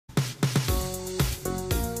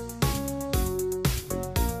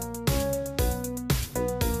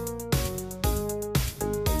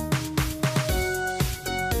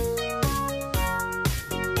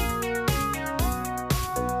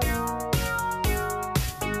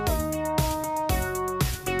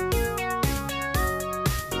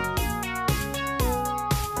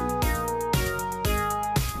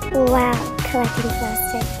Wow, collecting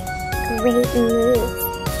plastic. Great moves.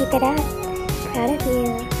 Keep it up. Proud of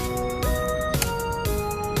you.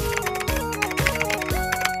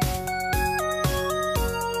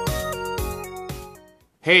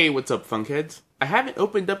 Hey, what's up, Funkheads? I haven't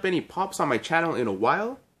opened up any pops on my channel in a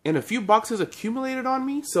while, and a few boxes accumulated on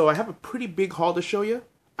me, so I have a pretty big haul to show you.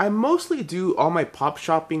 I mostly do all my pop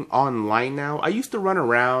shopping online now. I used to run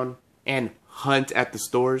around and hunt at the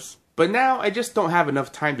stores, but now I just don't have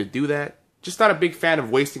enough time to do that. Just not a big fan of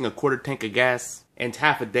wasting a quarter tank of gas and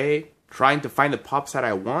half a day trying to find the pops that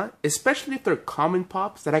I want, especially if they're common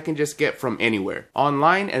pops that I can just get from anywhere,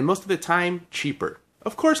 online, and most of the time, cheaper.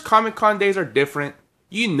 Of course, Comic-Con days are different.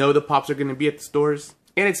 You know the pops are going to be at the stores,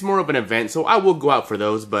 and it's more of an event, so I will go out for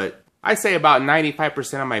those, but I say about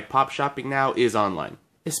 95% of my pop shopping now is online.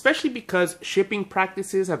 Especially because shipping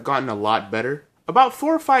practices have gotten a lot better. About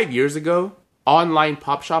 4 or 5 years ago, online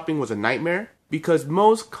pop shopping was a nightmare because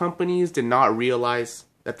most companies did not realize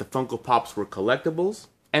that the Funko Pops were collectibles,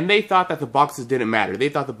 and they thought that the boxes didn't matter. They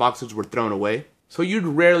thought the boxes were thrown away, so you'd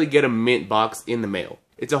rarely get a mint box in the mail.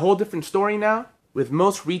 It's a whole different story now, with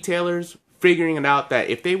most retailers figuring it out that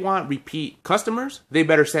if they want repeat customers, they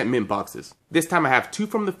better send mint boxes. This time I have 2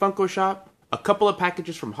 from the Funko shop, a couple of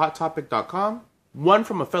packages from HotTopic.com, 1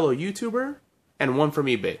 from a fellow YouTuber, and 1 from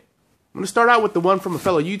eBay. I'm going to start out with the one from a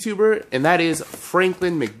fellow YouTuber, and that is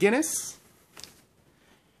Franklin McGinnis.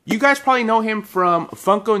 You guys probably know him from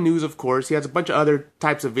Funko News, of course. He has a bunch of other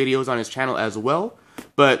types of videos on his channel as well.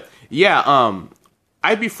 But yeah,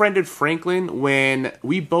 I befriended Franklin when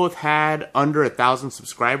we both had under 1,000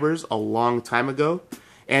 subscribers a long time ago.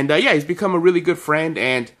 And yeah, he's become a really good friend,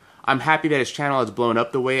 and I'm happy that his channel has blown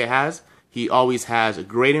up the way it has. He always has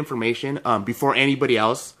great information before anybody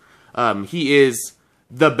else. He is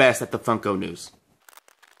the best at the Funko News.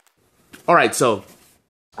 Alright, so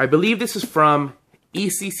I believe this is from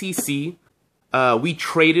ECCC. We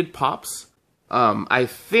traded pops. I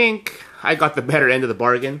think I got the better end of the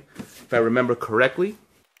bargain, if I remember correctly.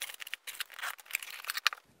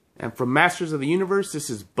 And from Masters of the Universe, this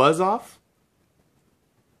is Buzz Off.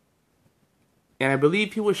 And I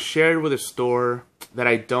believe he was shared with a store that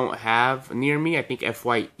I don't have near me, I think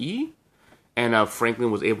FYE. And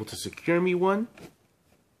Franklin was able to secure me one.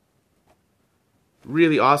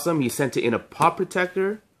 Really awesome. He sent it in a pop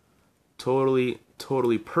protector. Totally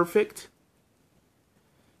perfect.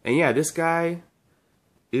 And yeah, this guy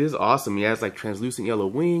is awesome. He has like translucent yellow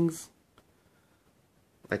wings,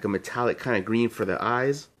 like a metallic kind of green for the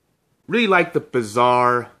eyes. Really like the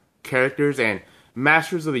bizarre characters, and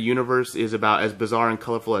Masters of the Universe is about as bizarre and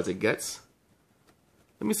colorful as it gets.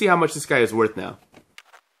 Let me see how much this guy is worth now.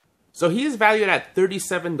 So he is valued at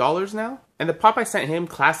 $37 now, and the pop I sent him,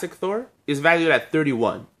 Classic Thor, is valued at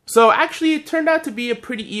 $31. So actually it turned out to be a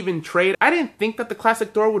pretty even trade. I didn't think that the Classic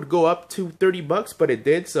Thor would go up to 30 bucks, but it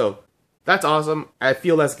did, so that's awesome. I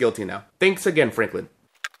feel less guilty now. Thanks again, Franklin.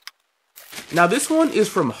 Now this one is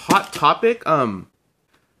from Hot Topic.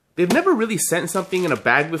 They've never really sent something in a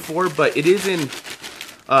bag before, but it is in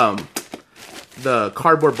the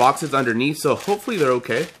cardboard boxes underneath, so hopefully they're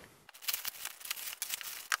okay.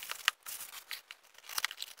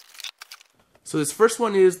 So this first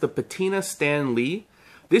one is the Patina Stan Lee.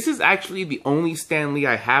 This is actually the only Stan Lee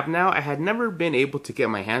I have now. I had never been able to get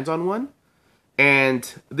my hands on one. And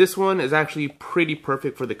this one is actually pretty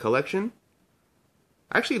perfect for the collection.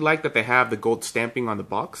 I actually like that they have the gold stamping on the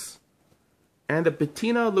box. And the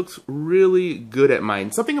patina looks really good at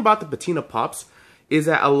mine. Something about the patina pops is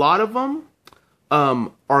that a lot of them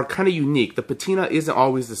are kind of unique. The patina isn't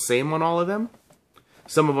always the same on all of them.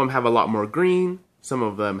 Some of them have a lot more green. Some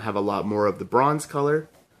of them have a lot more of the bronze color.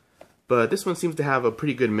 But this one seems to have a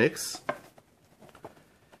pretty good mix.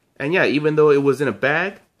 And yeah, even though it was in a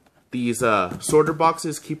bag, these sorter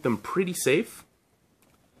boxes keep them pretty safe.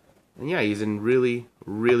 And yeah, he's in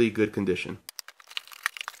really good condition.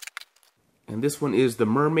 And this one is the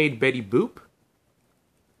Mermaid Betty Boop.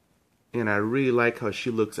 And I really like how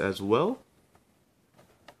she looks as well.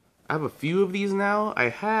 I have a few of these now. I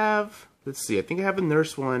have, let's see, I think I have the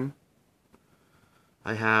nurse one.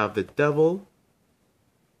 I have the devil.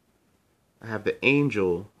 I have the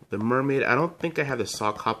angel, the mermaid. I don't think I have the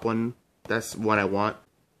sock hop one. That's one I want.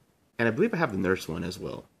 And I believe I have the nurse one as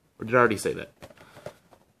well. Or did I already say that?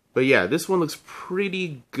 But yeah, this one looks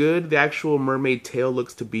pretty good. The actual mermaid tail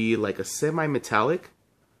looks to be like a semi-metallic.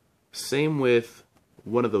 Same with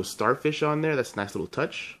one of those starfish on there. That's a nice little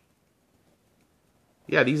touch.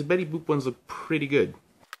 Yeah, these Betty Boop ones look pretty good.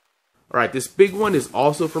 Alright, this big one is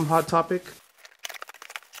also from Hot Topic.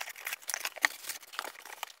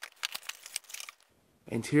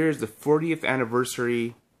 And here's the 40th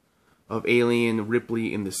anniversary of Alien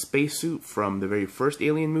Ripley in the spacesuit from the very first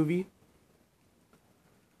Alien movie.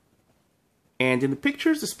 And in the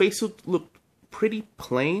pictures, the spacesuit looked pretty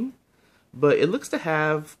plain, but it looks to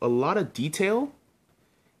have a lot of detail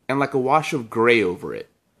and like a wash of gray over it,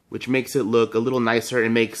 which makes it look a little nicer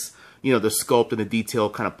and makes, you know, the sculpt and the detail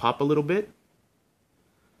kind of pop a little bit.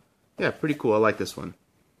 Yeah, pretty cool. I like this one.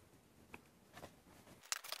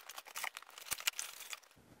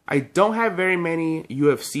 I don't have very many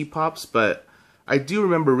UFC pops, but I do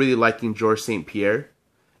remember really liking Georges St. Pierre,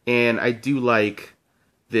 and I do like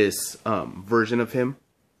this version of him.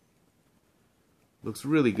 Looks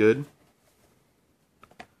really good.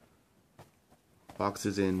 Box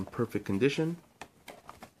is in perfect condition.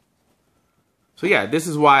 So yeah, this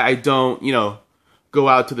is why I don't, you know, go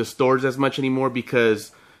out to the stores as much anymore,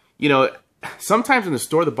 because, you know, sometimes in the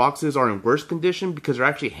store the boxes are in worse condition because they're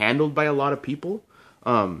actually handled by a lot of people.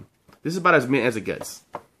 This is about as mint as it gets.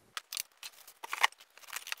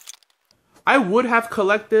 I would have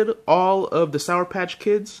collected all of the Sour Patch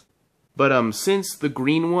Kids, but since the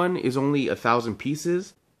green one is only 1,000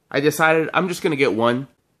 pieces, I decided I'm just gonna get one.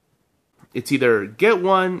 It's either get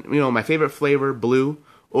one, you know, my favorite flavor, blue,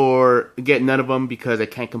 or get none of them because I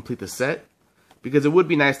can't complete the set. Because it would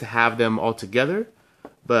be nice to have them all together,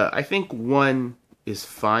 but I think one is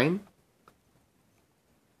fine.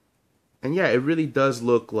 And yeah, it really does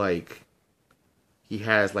look like he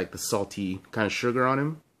has like the salty kind of sugar on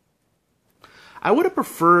him. I would have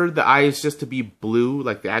preferred the eyes just to be blue,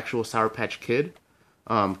 like the actual Sour Patch Kid.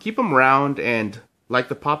 Keep them round and like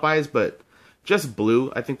the pop eyes, but just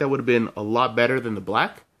blue. I think that would have been a lot better than the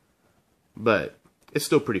black, but it's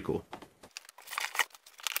still pretty cool.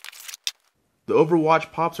 The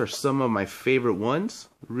Overwatch pops are some of my favorite ones.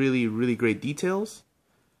 Really, really great details.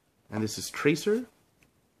 And this is Tracer.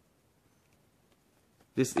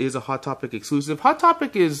 This is a Hot Topic exclusive. Hot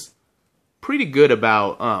Topic is pretty good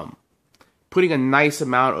about putting a nice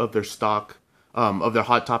amount of their stock, of their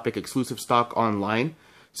Hot Topic exclusive stock online.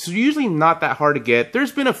 So usually not that hard to get.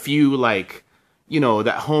 There's been a few, like, you know,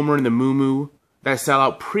 that Homer and the Moo Moo that sell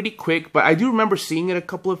out pretty quick, but I do remember seeing it a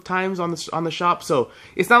couple of times on the shop, so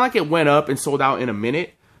it's not like it went up and sold out in a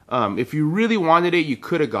minute. If you really wanted it, you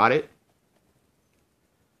could have got it.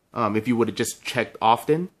 If you would have just checked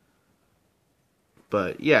often.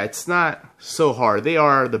 But yeah, it's not so hard. They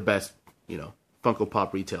are the best, you know, Funko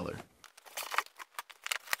Pop retailer.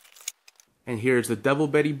 And here's the Devil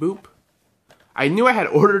Betty Boop. I knew I had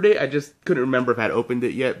ordered it, I just couldn't remember if I had opened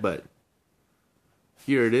it yet, but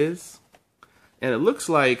here it is. And it looks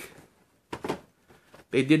like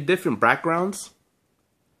they did different backgrounds,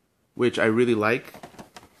 which I really like.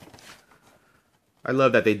 I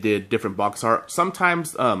love that they did different box art.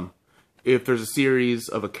 Sometimes, if there's a series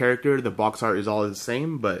of a character, the box art is all the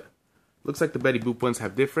same, but looks like the Betty Boop ones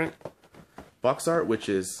have different box art, which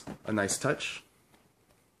is a nice touch.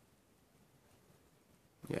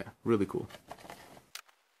 Yeah, really cool.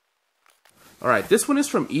 Alright, this one is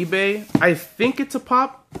from eBay. I think it's a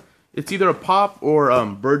pop. It's either a pop or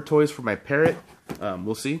bird toys for my parrot.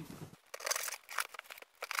 We'll see.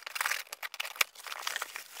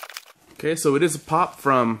 Okay, so it is a pop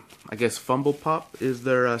from, I guess, Fumble Pop is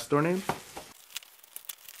their store name.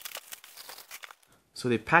 So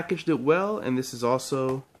they packaged it well, and this is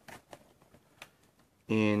also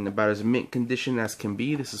in about as mint condition as can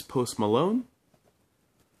be. This is Post Malone.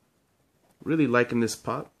 Really liking this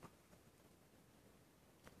pop.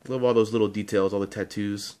 Love all those little details, all the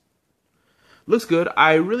tattoos. Looks good.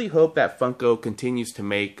 I really hope that Funko continues to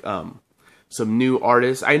make some new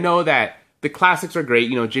artists. I know that the classics are great,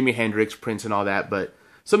 you know, Jimi Hendrix, Prince and all that, but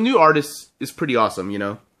some new artists is pretty awesome, you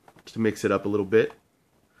know, to mix it up a little bit.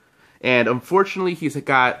 And unfortunately, he's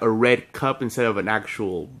got a red cup instead of an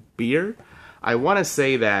actual beer. I want to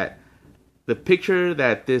say that the picture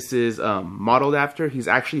that this is modeled after, he's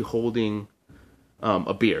actually holding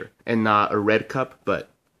a beer and not a red cup, but,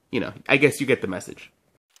 you know, I guess you get the message.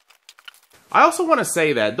 I also want to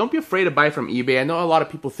say that don't be afraid to buy from eBay. I know a lot of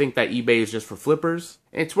people think that eBay is just for flippers.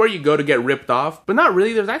 It's where you go to get ripped off, but not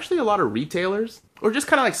really. There's actually a lot of retailers or just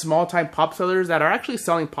kind of like small-time pop sellers that are actually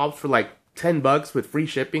selling pops for like 10 bucks with free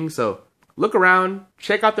shipping. So look around,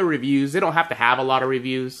 check out the reviews. They don't have to have a lot of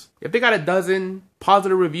reviews. If they got a dozen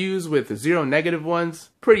positive reviews with 0 negative ones,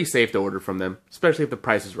 pretty safe to order from them, especially if the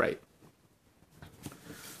price is right.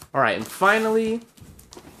 All right, and finally,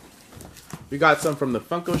 we got some from the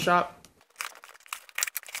Funko shop.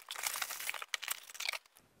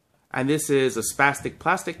 And this is a spastic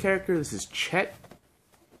plastic character. This is Chet.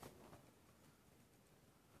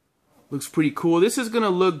 Looks pretty cool. This is going to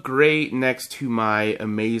look great next to my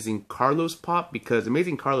Amazing Carlos pop because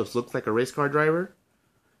Amazing Carlos looks like a race car driver.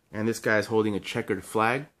 And this guy's holding a checkered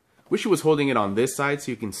flag. Wish he was holding it on this side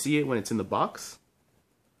so you can see it when it's in the box.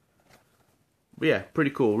 But yeah,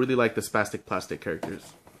 pretty cool. Really like the spastic plastic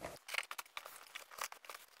characters.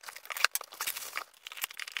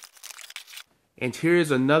 And here's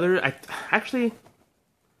another,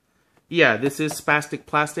 yeah, this is spastic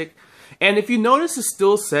plastic. And if you notice, it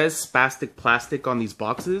still says spastic plastic on these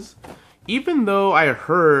boxes. Even though I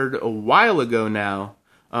heard a while ago now,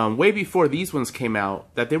 way before these ones came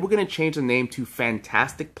out, that they were going to change the name to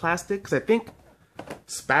Fantastic Plastic. Because I think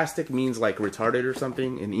spastic means like retarded or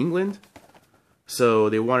something in England. So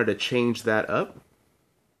they wanted to change that up.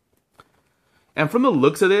 And from the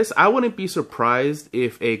looks of this, I wouldn't be surprised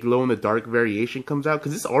if a glow-in-the-dark variation comes out.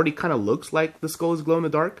 Because this already kind of looks like the skull is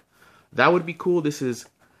glow-in-the-dark. That would be cool. This is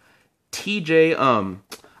TJ.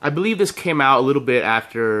 I believe this came out a little bit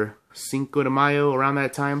after Cinco de Mayo, around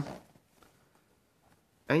that time.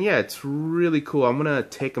 And yeah, it's really cool. I'm going to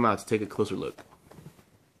take him out to take a closer look.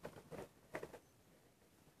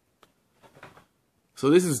 So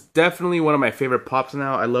this is definitely one of my favorite pops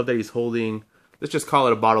now. I love that he's holding, let's just call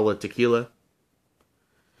it a bottle of tequila.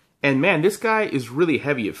 And man, this guy is really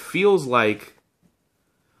heavy. It feels like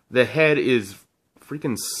the head is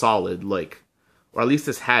freaking solid, like, or at least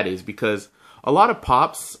this hat is, because a lot of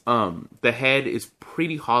pops, the head is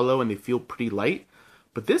pretty hollow and they feel pretty light.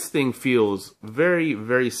 But this thing feels very,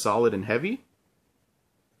 very solid and heavy.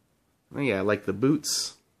 And yeah, I like the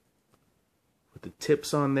boots with the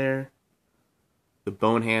tips on there. The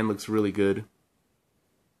bone hand looks really good.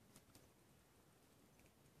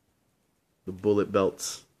 The bullet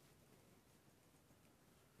belts.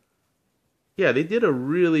 Yeah, they did a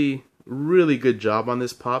really, really good job on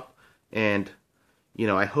this pop. And, you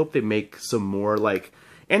know, I hope they make some more, like,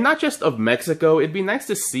 and not just of Mexico. It'd be nice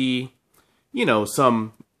to see, you know,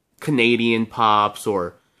 some Canadian pops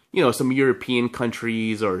or, you know, some European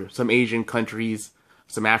countries or some Asian countries,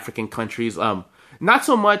 some African countries. Not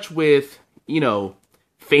so much with, you know,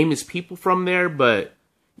 famous people from there, but,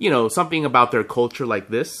 you know, something about their culture like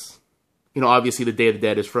this. You know, obviously the Day of the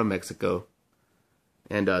Dead is from Mexico.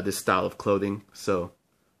 And this style of clothing. So,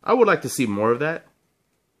 I would like to see more of that.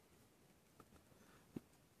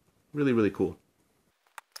 Really, really cool.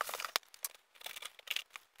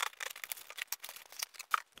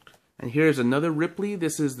 And here's another Ripley.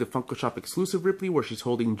 This is the Funko Shop exclusive Ripley where she's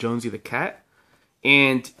holding Jonesy the cat.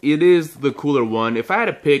 And it is the cooler one. If I had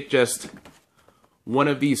to pick just one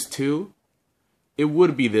of these two, it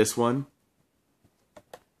would be this one.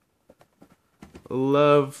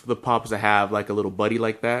 Love the pops that have like a little buddy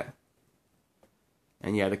like that.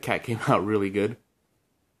 And yeah, the cat came out really good.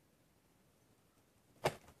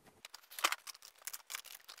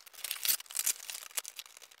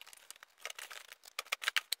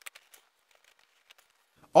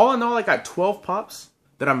 All in all, I got 12 pops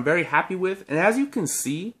that I'm very happy with. And as you can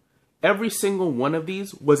see, every single one of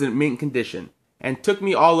these was in mint condition. And took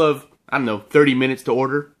me all of, I don't know, 30 minutes to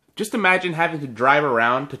order. Just imagine having to drive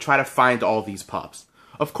around to try to find all these pops.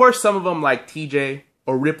 Of course, some of them like TJ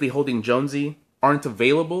or Ripley holding Jonesy aren't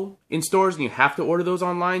available in stores and you have to order those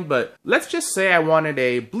online. But let's just say I wanted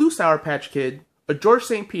a blue Sour Patch Kid, a George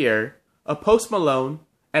St. Pierre, a Post Malone,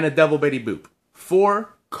 and a Devil Betty Boop.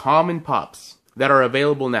 4 common pops that are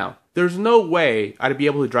available now. There's no way I'd be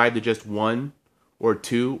able to drive to just 1 or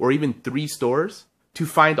 2 or even 3 stores to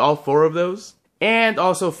find all 4 of those and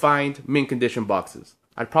also find mint condition boxes.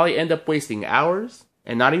 I'd probably end up wasting hours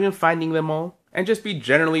and not even finding them all and just be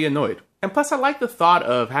generally annoyed. And plus I like the thought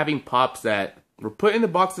of having pops that were put in the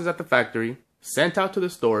boxes at the factory, sent out to the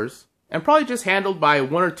stores, and probably just handled by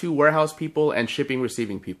 1 or 2 warehouse people and shipping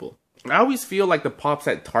receiving people. I always feel like the pops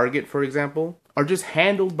at Target, for example, are just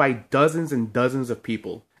handled by dozens and dozens of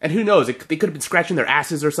people. And who knows, they could have been scratching their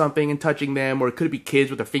asses or something and touching them, or it could be kids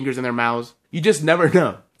with their fingers in their mouths. You just never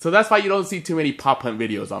know. So that's why you don't see too many pop hunt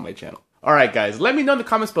videos on my channel. Alright guys, let me know in the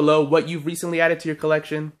comments below what you've recently added to your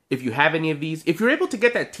collection, if you have any of these, if you're able to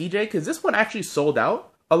get that TJ, because this one actually sold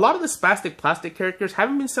out. A lot of the spastic plastic characters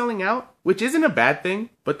haven't been selling out, which isn't a bad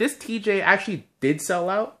thing, but this TJ actually did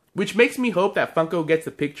sell out, which makes me hope that Funko gets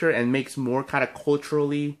the picture and makes more kind of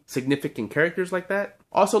culturally significant characters like that.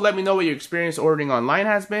 Also, let me know what your experience ordering online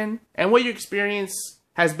has been, and what your experience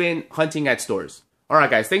has been hunting at stores.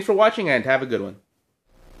 Alright guys, thanks for watching and have a good one.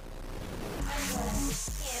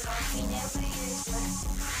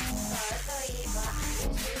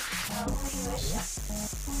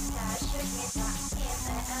 Gosh,